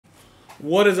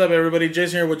What is up, everybody?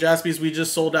 Jason here with Jaspys. We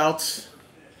just sold out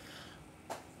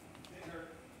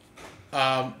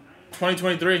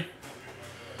 2023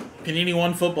 Panini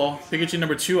One Football Pikachu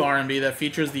number 2 RMB that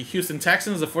features the Houston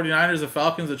Texans, the 49ers, the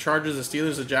Falcons, the Chargers, the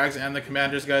Steelers, the Jags, and the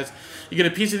Commanders, guys. You get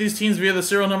a piece of these teams via the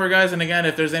serial number, guys. And again,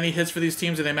 if there's any hits for these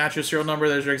teams and they match your serial number,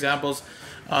 there's your examples.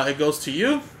 It goes to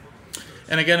you.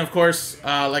 And again, of course,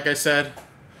 like I said,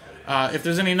 if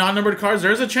there's any non-numbered cards,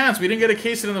 there's a chance. We didn't get a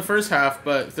case in the first half,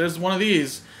 but if there's one of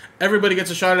these, everybody gets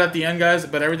a shot at the end, guys,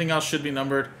 but everything else should be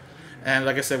numbered. And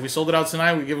like I said, we sold it out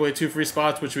tonight. We give away 2 free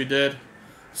spots, which we did.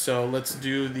 So let's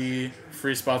do the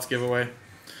free spots giveaway.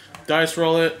 Dice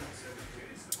roll it.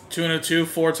 2 and a 2,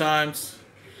 4 times.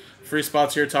 Free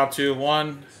spots here, top 2.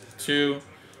 1, 2,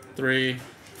 3,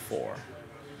 4.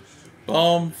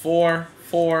 Boom, 4,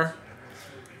 4.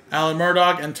 Alan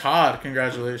Murdoch and Todd,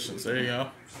 congratulations. There you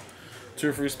go.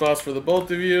 2 free spots for the both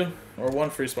of you, or 1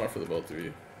 free spot for the both of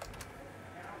you.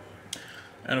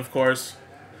 And of course,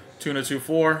 2 and a 2,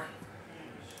 4.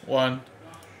 1,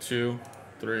 2,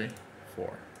 3,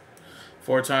 4.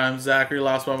 4 times Zachary,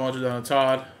 last spot mojo down to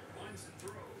Todd.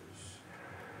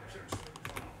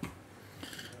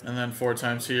 And then 4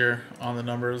 times here on the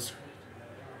numbers.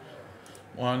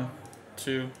 1,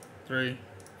 2, 3,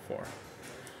 4.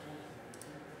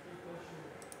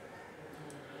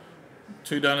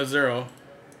 2 down to 0.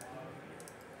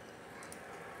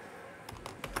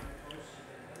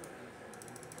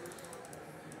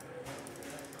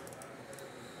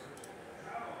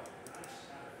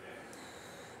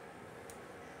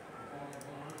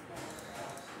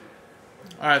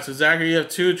 Alright, so Zachary, you have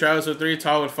 2, Travis with 3,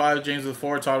 Todd with 5, James with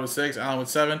 4, Todd with 6, Alan with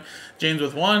 7, James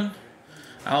with 1,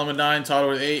 Alan with 9, Todd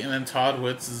with 8, and then Todd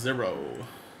with 0.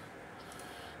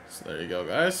 So there you go,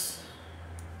 guys.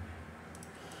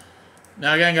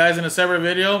 Now again, guys, in a separate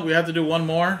video, we have to do one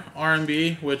more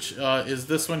R&B, which is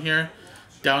this one here,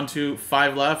 down to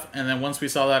 5 left. And then once we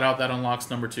sell that out, that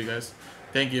unlocks number 2, guys.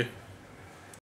 Thank you.